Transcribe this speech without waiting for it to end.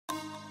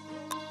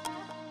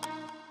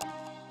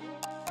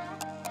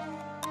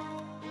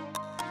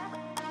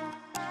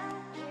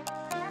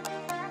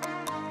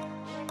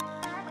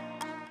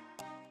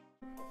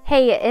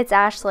Hey, it's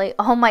Ashley.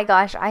 Oh my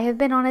gosh, I have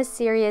been on a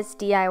serious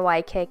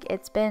DIY kick.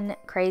 It's been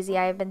crazy.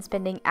 I have been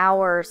spending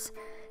hours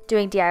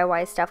doing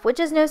DIY stuff, which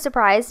is no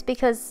surprise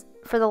because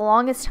for the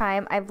longest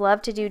time, I've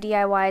loved to do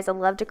DIYs. I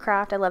love to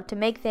craft. I love to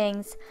make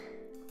things.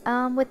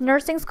 With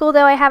nursing school,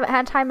 though, I haven't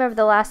had time over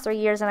the last 3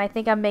 years, and I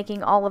think I'm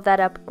making all of that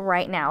up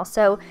right now.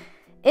 So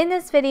in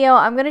this video,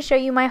 I'm going to show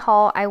you my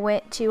haul. I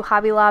went to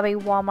Hobby Lobby,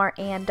 Walmart,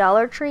 and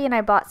Dollar Tree, and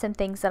I bought some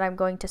things that I'm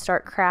going to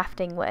start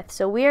crafting with.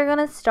 So we are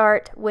going to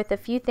start with a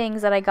few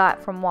things that I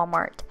got from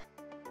Walmart.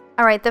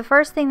 Alright, the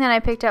first thing that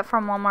I picked up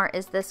from Walmart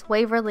is this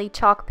Waverly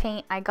chalk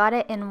paint. I got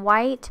it in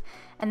white,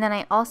 and then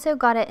I also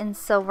got it in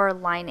silver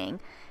lining.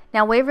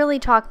 Now, Waverly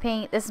chalk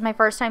paint, this is my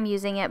first time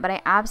using it, but I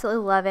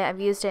absolutely love it.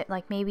 I've used it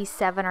like maybe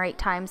 7 or 8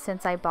 times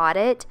since I bought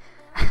it.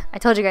 I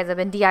told you guys I've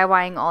been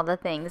DIYing all the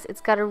things.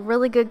 It's got a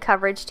really good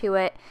coverage to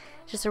it.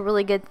 It's just a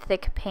really good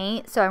thick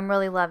paint, so I'm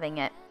really loving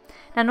it.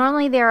 Now,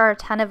 normally there are a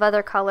ton of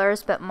other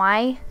colors, but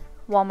my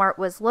Walmart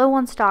was low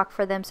on stock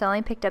for them, so I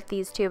only picked up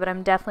these 2, but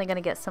I'm definitely going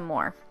to get some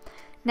more.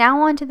 Now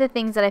on to the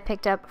things that I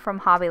picked up from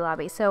Hobby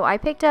Lobby. So I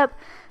picked up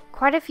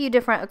quite a few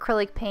different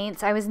acrylic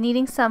paints. I was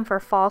needing some for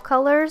fall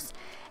colors,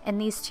 and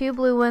these 2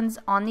 blue ones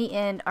on the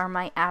end are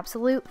my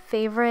absolute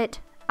favorite.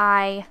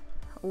 I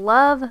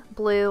love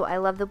blue. I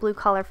love the blue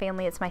color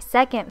family. It's my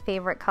second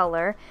favorite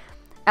color.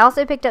 I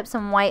also picked up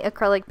some white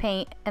acrylic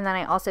paint, and then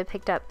I also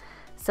picked up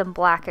some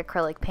black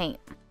acrylic paint.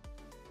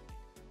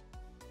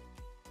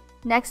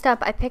 Next up,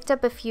 I picked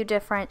up a few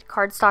different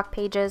cardstock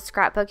pages,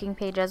 scrapbooking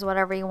pages,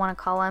 whatever you want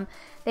to call them.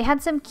 They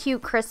had some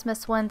cute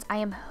Christmas ones. I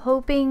am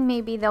hoping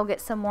maybe they'll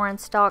get some more in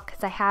stock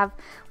because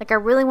I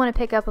really want to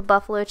pick up a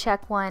buffalo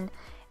check one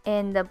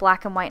in the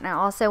black and white, and I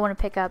also want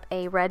to pick up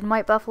a red and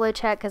white buffalo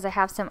check because I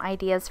have some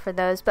ideas for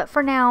those. But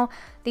for now,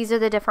 these are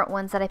the different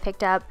ones that I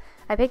picked up.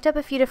 I picked up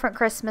a few different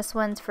Christmas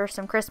ones for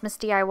some Christmas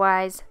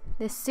DIYs.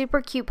 This super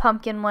cute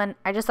pumpkin one,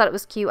 I just thought it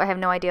was cute. I have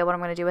no idea what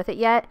I'm going to do with it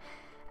yet.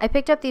 I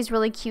picked up these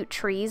really cute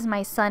trees.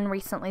 My son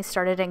recently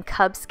started in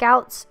Cub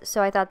Scouts,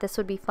 so I thought this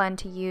would be fun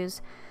to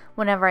use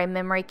whenever I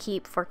memory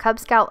keep for Cub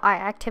Scout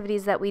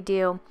activities that we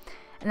do.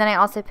 And then I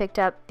also picked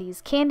up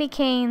these candy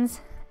canes.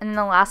 And then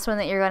the last one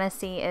that you're going to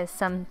see is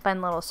some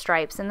fun little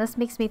stripes. And this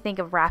makes me think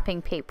of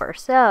wrapping paper.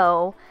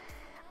 So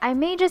I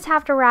may just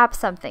have to wrap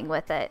something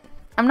with it.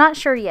 I'm not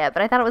sure yet,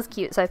 but I thought it was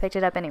cute, so I picked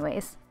it up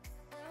anyways.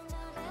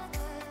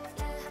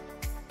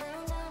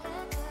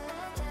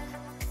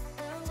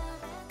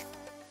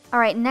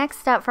 Alright,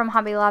 next up from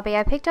Hobby Lobby,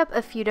 I picked up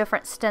a few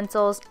different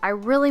stencils. I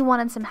really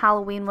wanted some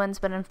Halloween ones,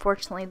 but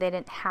unfortunately they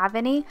didn't have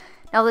any.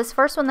 Now this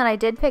first one that I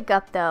did pick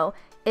up though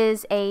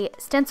is a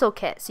stencil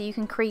kit, so you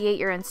can create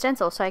your own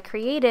stencil. So I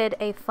created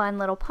a fun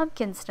little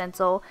pumpkin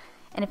stencil,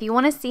 and if you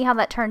want to see how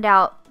that turned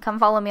out, come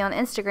follow me on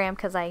Instagram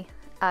because I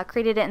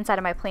created it inside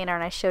of my planner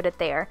and I showed it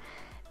there.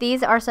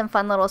 These are some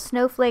fun little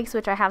snowflakes,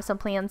 which I have some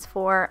plans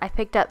for. I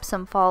picked up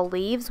some fall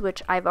leaves,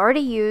 which I've already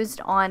used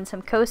on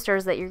some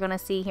coasters that you're going to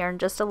see here in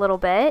just a little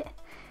bit.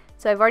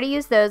 So I've already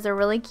used those. They're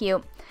really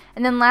cute.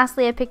 And then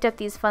lastly, I picked up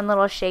these fun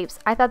little shapes.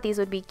 I thought these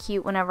would be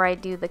cute whenever I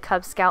do the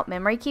Cub Scout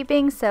memory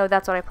keeping, so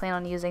that's what I plan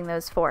on using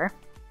those for.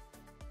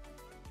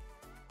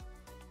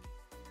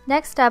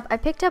 Next up, I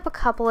picked up a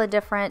couple of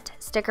different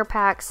sticker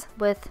packs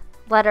with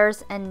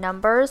letters and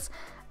numbers.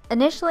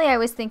 Initially, I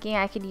was thinking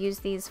I could use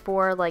these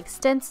for like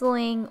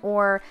stenciling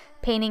or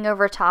painting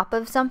over top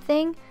of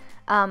something.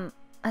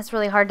 That's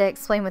really hard to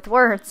explain with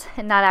words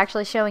and not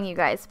actually showing you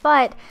guys,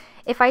 but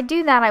if I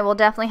do that, I will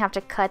definitely have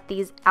to cut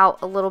these out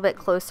a little bit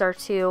closer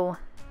to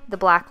the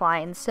black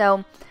lines.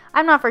 So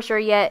I'm not for sure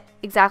yet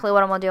exactly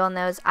what I'm going to do on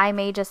those. I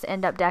may just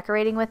end up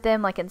decorating with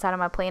them like inside of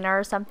my planner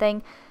or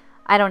something.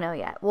 I don't know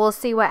yet. We'll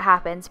see what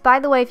happens. By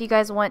the way, if you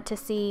guys want to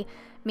see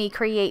me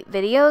create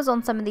videos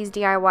on some of these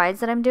DIYs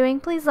that I'm doing,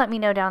 please let me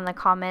know down in the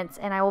comments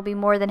and I will be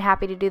more than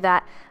happy to do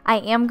that. I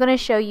am going to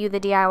show you the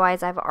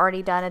DIYs I've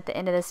already done at the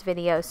end of this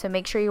video, so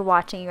make sure you're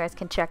watching. You guys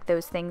can check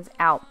those things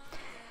out.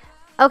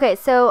 Okay,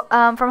 so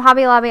from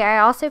Hobby Lobby, I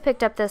also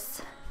picked up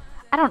this,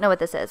 I don't know what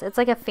this is. It's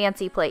like a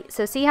fancy plate.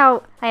 So see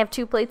how I have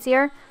 2 plates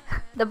here?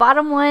 The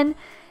bottom one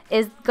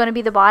is going to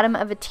be the bottom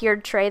of a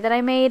tiered tray that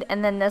I made,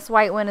 and then this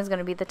white one is going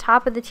to be the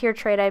top of the tiered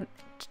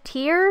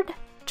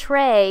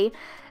tray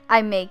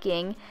I'm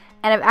making.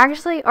 And I've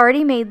actually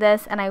already made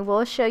this, and I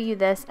will show you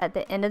this at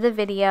the end of the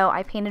video.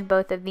 I painted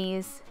both of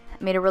these,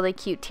 made a really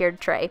cute tiered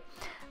tray.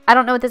 I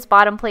don't know what this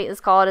bottom plate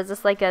is called. Is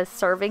this like a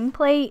serving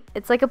plate?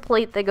 It's like a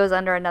plate that goes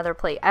under another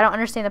plate. I don't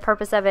understand the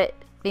purpose of it.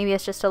 Maybe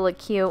it's just to look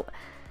cute.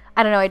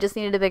 I don't know. I just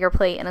needed a bigger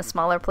plate and a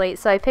smaller plate.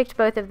 So I picked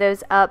both of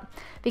those up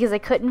because I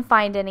couldn't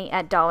find any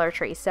at Dollar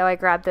Tree. So I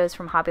grabbed those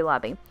from Hobby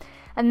Lobby.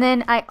 And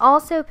then I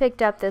also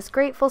picked up this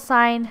grateful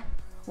sign,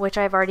 which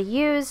I've already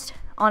used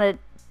on a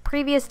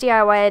previous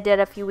DIY I did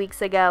a few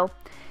weeks ago.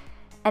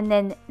 And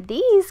then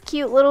these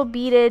cute little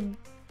beaded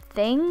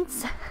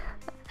things.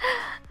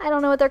 I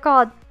don't know what they're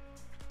called.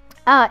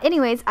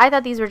 Anyways, I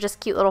thought these were just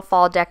cute little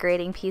fall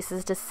decorating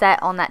pieces to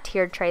set on that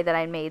tiered tray that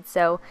I made.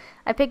 So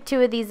I picked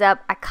 2 of these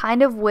up. I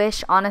kind of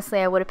wish, honestly,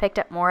 I would have picked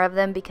up more of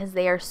them because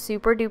they are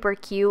super duper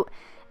cute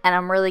and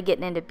I'm really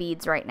getting into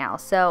beads right now.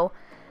 So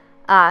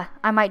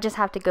I might just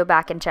have to go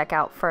back and check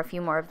out for a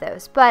few more of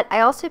those. But I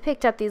also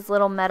picked up these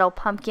little metal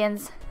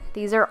pumpkins.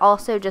 These are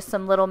also just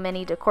some little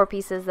mini decor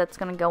pieces that's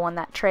going to go on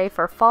that tray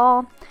for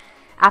fall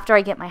after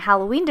I get my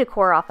Halloween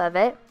decor off of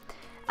it.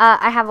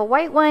 I have a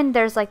white one,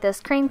 there's like this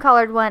cream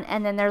colored one,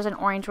 and then there's an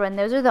orange one.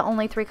 Those are the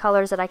only 3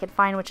 colors that I could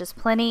find, which is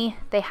plenty.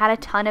 They had a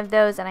ton of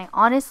those, and I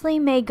honestly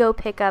may go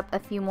pick up a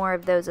few more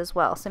of those as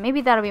well. So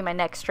maybe that'll be my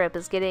next trip,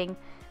 is getting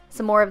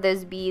some more of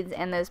those beads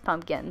and those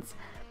pumpkins.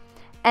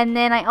 And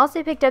then I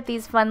also picked up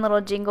these fun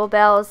little jingle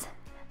bells.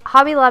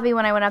 Hobby Lobby,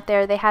 when I went up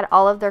there, they had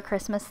all of their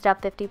Christmas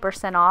stuff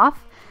 50%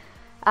 off.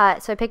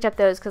 So I picked up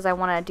those because I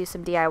want to do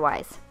some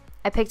DIYs.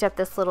 I picked up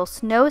this little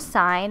snow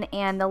sign,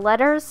 and the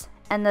letters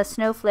and the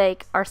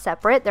snowflake are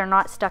separate. They're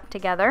not stuck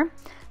together.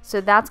 So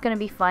that's going to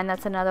be fun.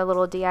 That's another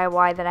little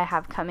DIY that I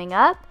have coming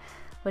up,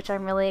 which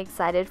I'm really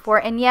excited for.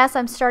 And yes,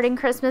 I'm starting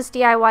Christmas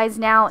DIYs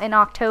now in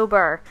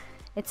October.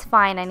 It's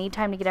fine. I need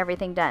time to get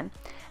everything done.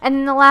 And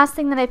then the last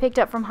thing that I picked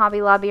up from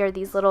Hobby Lobby are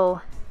these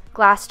little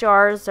glass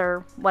jars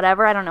or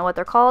whatever. I don't know what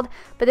they're called,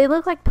 but they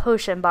look like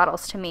potion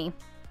bottles to me.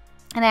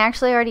 And I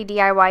actually already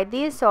DIY'd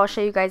these, so I'll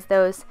show you guys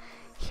those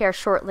here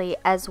shortly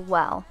as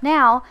well.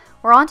 Now,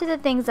 we're on to the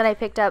things that I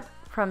picked up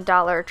from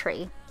Dollar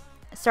Tree.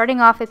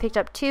 Starting off, I picked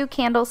up 2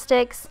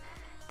 candlesticks.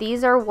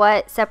 These are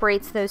what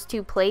separates those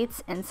 2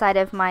 plates inside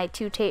of my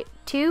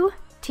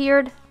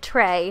two-tiered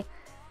tray.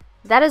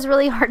 That is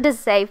really hard to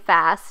say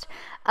fast.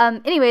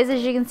 Anyways,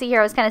 as you can see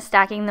here, I was kind of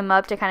stacking them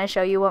up to kind of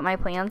show you what my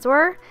plans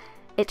were.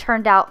 It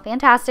turned out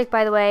fantastic,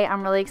 by the way.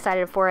 I'm really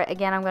excited for it.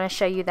 Again, I'm going to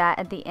show you that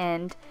at the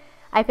end.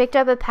 I picked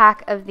up a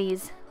pack of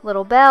these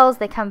little bells.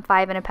 They come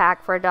 5 in a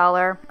pack for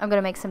 $1. I'm going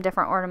to make some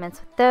different ornaments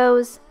with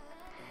those.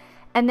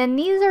 And then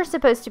these are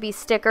supposed to be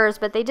stickers,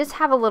 but they just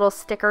have a little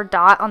sticker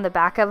dot on the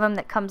back of them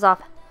that comes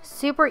off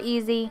super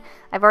easy.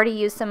 I've already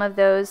used some of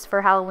those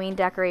for Halloween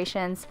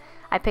decorations.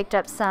 I picked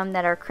up some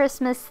that are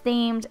Christmas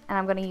themed, and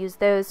I'm going to use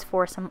those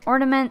for some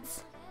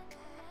ornaments.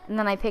 And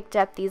then I picked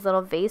up these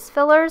little vase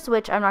fillers,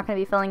 which I'm not going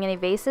to be filling any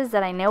vases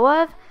that I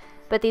know of,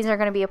 but these are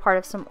going to be a part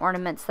of some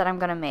ornaments that I'm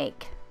going to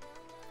make.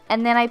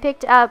 And then I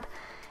picked up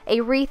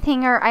a wreath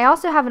hanger. I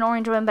also have an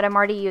orange one, but I'm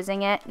already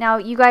using it. Now,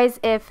 you guys,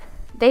 if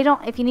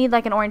you need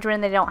like an orange one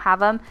and they don't have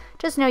them,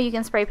 just know you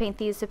can spray paint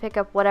these to pick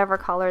up whatever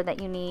color that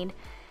you need.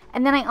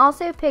 And then I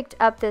also picked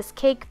up this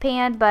cake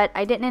pan, but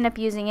I didn't end up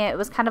using it. It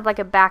was kind of like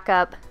a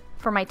backup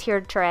for my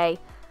tiered tray.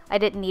 I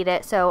didn't need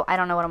it, so I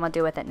don't know what I'm going to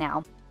do with it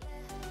now.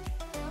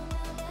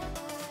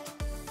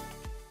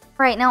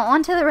 Alright, now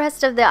on to the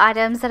rest of the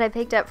items that I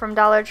picked up from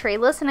Dollar Tree.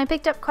 Listen, I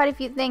picked up quite a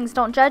few things.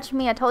 Don't judge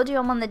me. I told you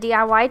I'm on the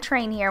DIY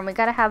train here, and we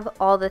got to have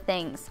all the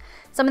things.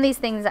 Some of these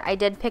things I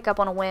did pick up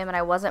on a whim, and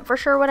I wasn't for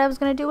sure what I was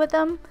going to do with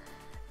them.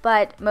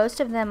 But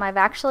most of them I've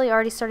actually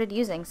already started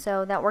using,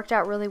 so that worked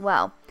out really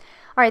well.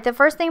 Alright, the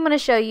first thing I'm going to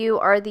show you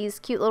are these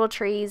cute little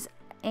trees,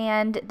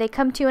 and they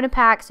come 2 in a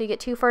pack, so you get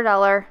 2 for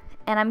 $1.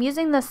 And I'm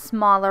using the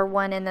smaller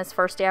one in this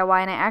first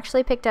DIY, and I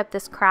actually picked up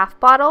this craft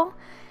bottle,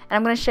 and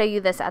I'm going to show you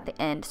this at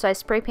the end. So I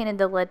spray painted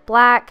the lid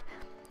black.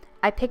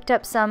 I picked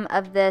up some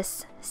of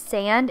this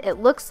sand. It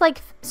looks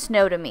like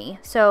snow to me,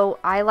 so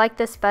I like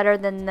this better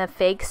than the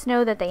fake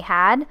snow that they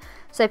had.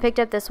 So I picked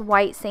up this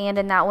white sand,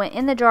 and that went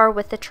in the jar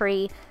with the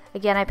tree.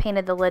 Again, I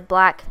painted the lid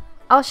black.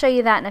 I'll show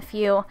you that in a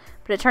few,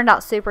 but it turned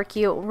out super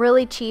cute.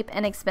 Really cheap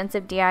and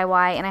expensive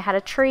DIY, and I had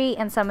a tree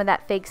and some of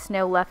that fake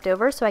snow left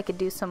over, so I could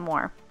do some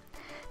more.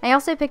 I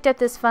also picked up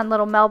this fun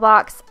little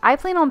mailbox. I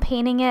plan on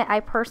painting it. I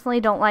personally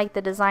don't like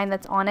the design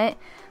that's on it,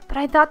 but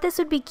I thought this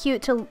would be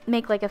cute to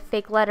make like a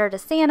fake letter to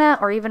Santa,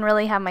 or even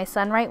really have my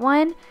son write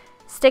one.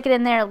 Stick it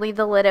in there, leave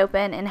the lid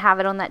open, and have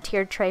it on that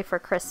tiered tray for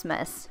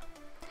Christmas.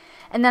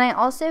 And then I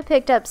also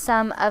picked up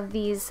some of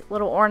these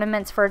little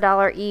ornaments for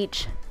 $1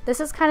 each. This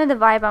is kind of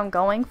the vibe I'm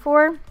going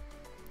for.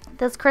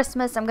 This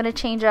Christmas, I'm going to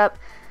change up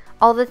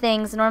all the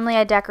things. Normally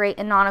I decorate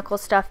in nautical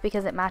stuff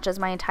because it matches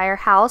my entire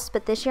house,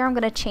 but this year I'm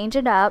going to change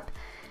it up.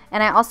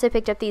 And I also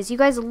picked up these. You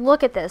guys,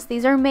 look at this.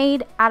 These are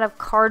made out of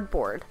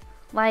cardboard.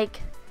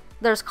 Like,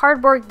 there's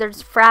cardboard,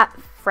 there's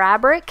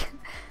fabric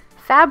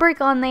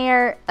on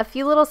there, a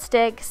few little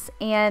sticks,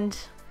 and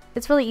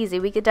it's really easy.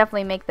 We could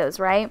definitely make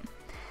those, right?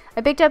 I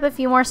picked up a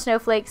few more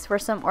snowflakes for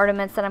some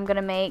ornaments that I'm going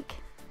to make.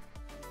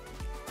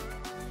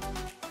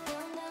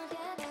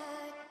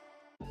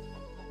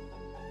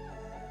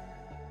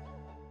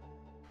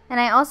 And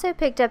I also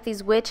picked up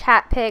these witch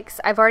hat picks.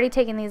 I've already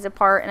taken these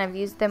apart and I've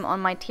used them on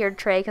my tiered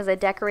tray because I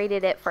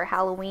decorated it for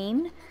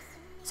Halloween.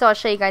 So I'll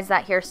show you guys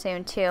that here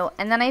soon too.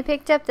 And then I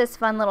picked up this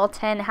fun little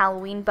tin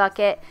Halloween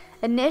bucket.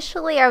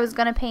 Initially I was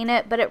going to paint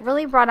it, but it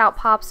really brought out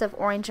pops of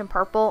orange and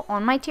purple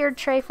on my tiered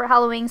tray for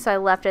Halloween, so I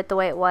left it the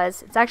way it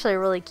was. It's actually a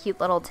really cute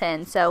little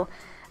tin, so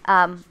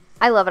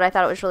I love it. I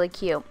thought it was really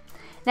cute.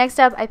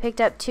 Next up, I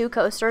picked up 2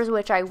 coasters,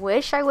 which I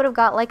wish I would have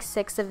got like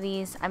 6 of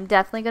these. I'm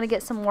definitely going to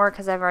get some more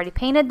because I've already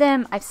painted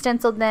them, I've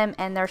stenciled them,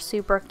 and they're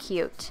super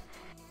cute.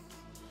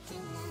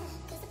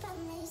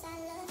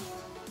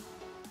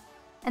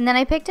 And then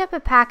I picked up a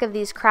pack of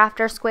these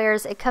crafter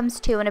squares. It comes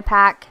 2 in a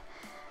pack.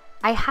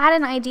 I had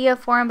an idea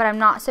for them, but I'm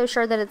not so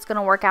sure that it's going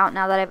to work out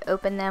now that I've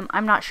opened them.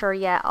 I'm not sure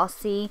yet. I'll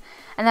see.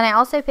 And then I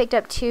also picked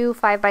up 2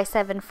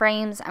 5x7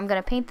 frames. I'm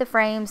going to paint the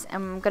frames, and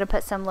I'm going to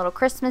put some little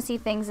Christmassy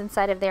things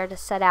inside of there to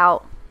set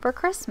out for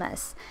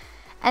Christmas.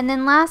 And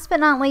then last but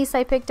not least,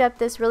 I picked up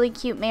this really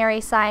cute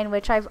Mary sign,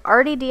 which I've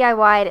already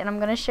DIY'd, and I'm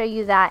going to show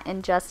you that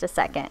in just a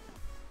second.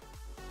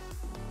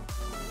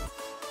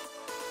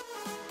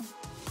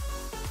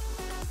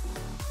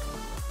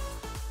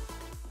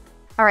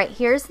 Alright,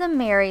 here's the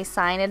Mary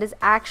sign. It is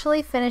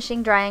actually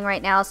finishing drying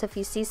right now, so if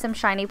you see some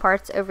shiny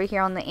parts over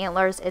here on the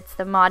antlers, it's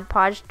the Mod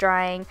Podge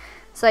drying.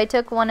 So I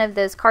took one of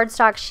those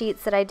cardstock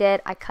sheets that I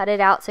did, I cut it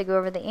out to go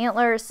over the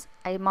antlers,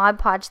 I Mod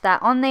Podged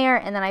that on there,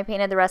 and then I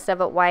painted the rest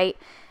of it white.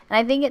 And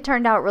I think it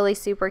turned out really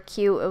super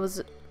cute. It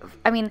was,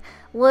 I mean,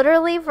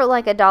 literally for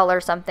like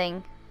 $1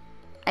 something,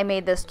 I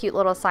made this cute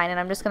little sign, and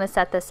I'm just going to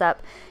set this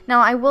up.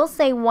 Now, I will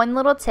say one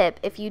little tip,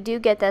 if you do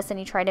get this and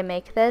you try to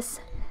make this,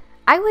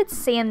 I would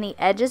sand the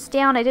edges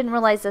down. I didn't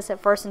realize this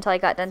at first until I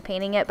got done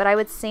painting it, but I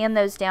would sand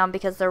those down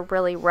because they're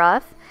really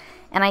rough,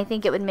 and I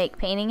think it would make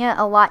painting it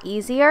a lot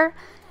easier.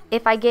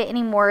 If I get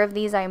any more of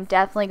these, I'm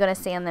definitely going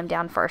to sand them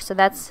down first. So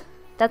that's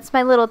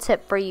my little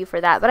tip for you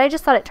for that, but I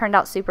just thought it turned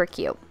out super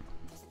cute.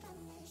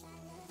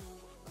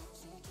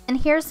 And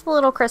here's the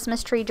little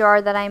Christmas tree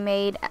jar that I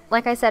made.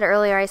 Like I said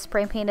earlier, I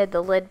spray painted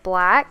the lid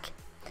black.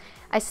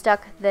 I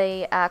stuck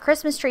the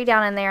Christmas tree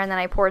down in there, and then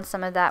I poured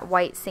some of that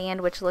white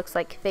sand, which looks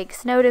like fake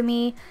snow to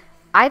me.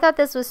 I thought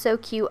this was so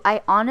cute.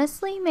 I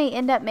honestly may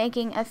end up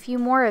making a few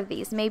more of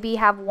these. Maybe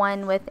have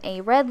one with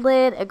a red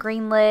lid, a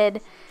green lid,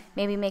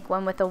 maybe make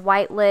one with a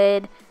white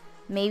lid,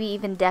 maybe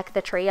even deck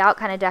the tree out,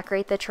 kind of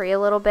decorate the tree a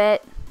little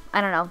bit. I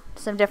don't know,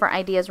 some different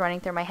ideas running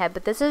through my head,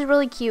 but this is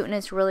really cute and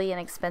it's really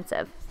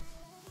inexpensive.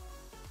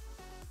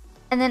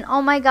 And then,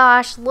 oh my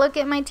gosh, look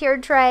at my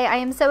tiered tray. I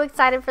am so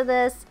excited for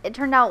this. It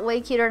turned out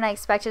way cuter than I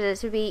expected it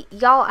to be.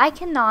 Y'all, I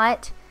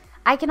cannot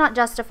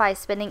justify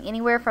spending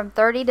anywhere from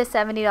 $30 to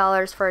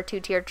 $70 for a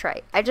 2-tiered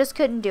tray. I just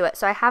couldn't do it.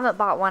 So I haven't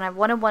bought one. I've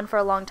wanted one for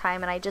a long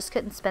time, and I just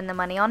couldn't spend the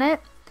money on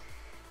it.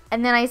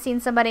 And then I seen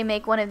somebody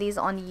make one of these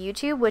on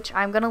YouTube, which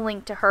I'm going to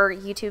link to her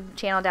YouTube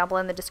channel down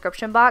below in the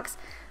description box.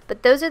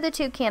 But those are the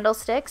 2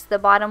 candlesticks. The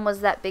bottom was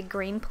that big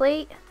green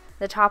plate.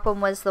 The top one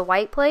was the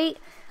white plate.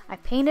 I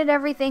painted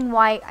everything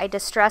white. I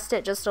distressed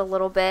it just a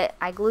little bit.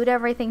 I glued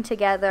everything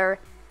together.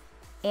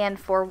 And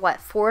for what,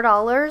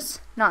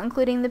 $4, not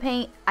including the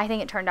paint, I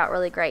think it turned out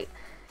really great.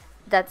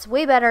 That's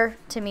way better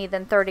to me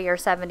than $30 or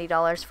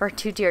 $70 for a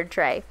 2-tiered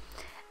tray.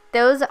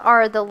 Those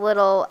are the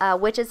little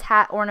witch's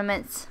hat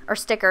ornaments, or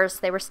stickers.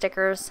 They were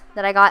stickers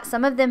that I got.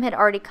 Some of them had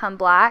already come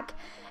black,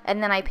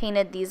 and then I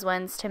painted these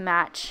ones to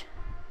match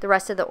the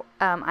rest of the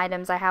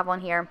items I have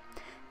on here.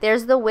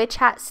 There's the witch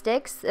hat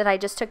sticks that I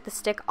just took the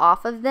stick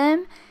off of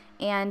them,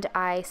 and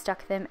I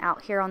stuck them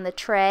out here on the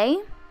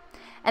tray.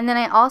 And then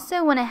I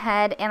also went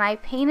ahead and I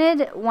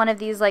painted one of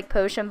these like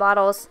potion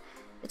bottles.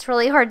 It's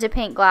really hard to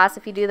paint glass.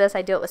 If you do this,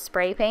 I do it with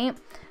spray paint.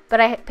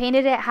 But I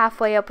painted it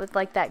halfway up with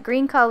like that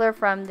green color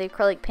from the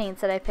acrylic paints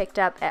that I picked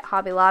up at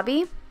Hobby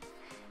Lobby.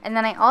 And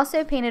then I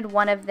also painted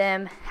one of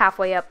them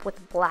halfway up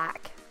with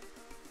black.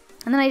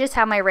 And then I just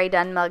have my Rae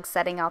Dunn mug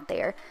setting out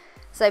there.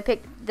 So I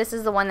picked, this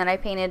is the one that I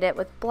painted it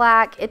with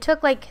black. It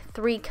took like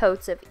 3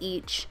 coats of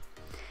each.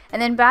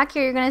 And then back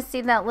here, you're going to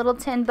see that little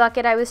tin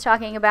bucket I was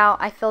talking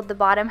about. I filled the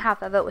bottom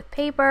half of it with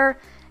paper,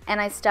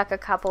 and I stuck a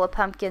couple of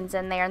pumpkins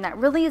in there, and that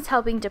really is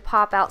helping to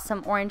pop out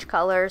some orange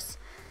colors.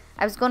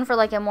 I was going for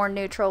like a more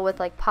neutral with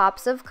like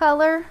pops of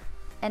color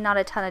and not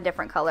a ton of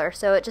different color.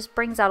 So it just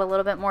brings out a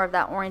little bit more of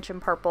that orange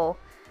and purple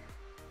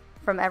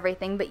from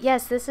everything. But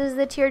yes, this is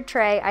the tiered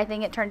tray. I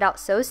think it turned out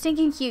so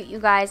stinking cute, you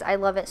guys. I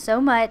love it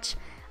so much.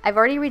 I've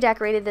already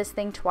redecorated this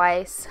thing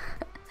twice.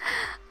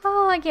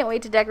 Oh, I can't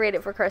wait to decorate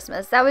it for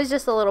Christmas. That was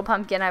just a little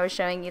pumpkin I was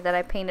showing you that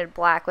I painted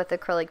black with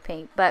acrylic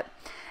paint. But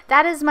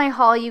that is my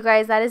haul, you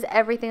guys. That is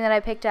everything that I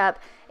picked up.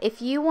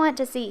 If you want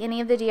to see any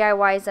of the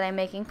DIYs that I'm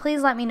making,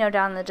 please let me know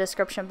down in the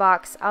description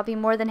box. I'll be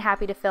more than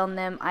happy to film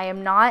them. I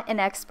am not an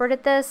expert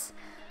at this,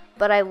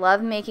 but I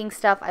love making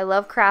stuff. I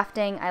love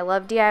crafting. I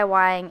love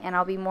DIYing, and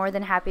I'll be more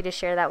than happy to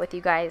share that with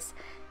you guys.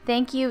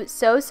 Thank you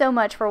so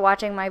much for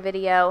watching my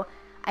video.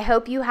 I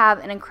hope you have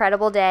an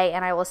incredible day,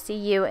 and I will see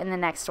you in the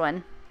next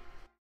one.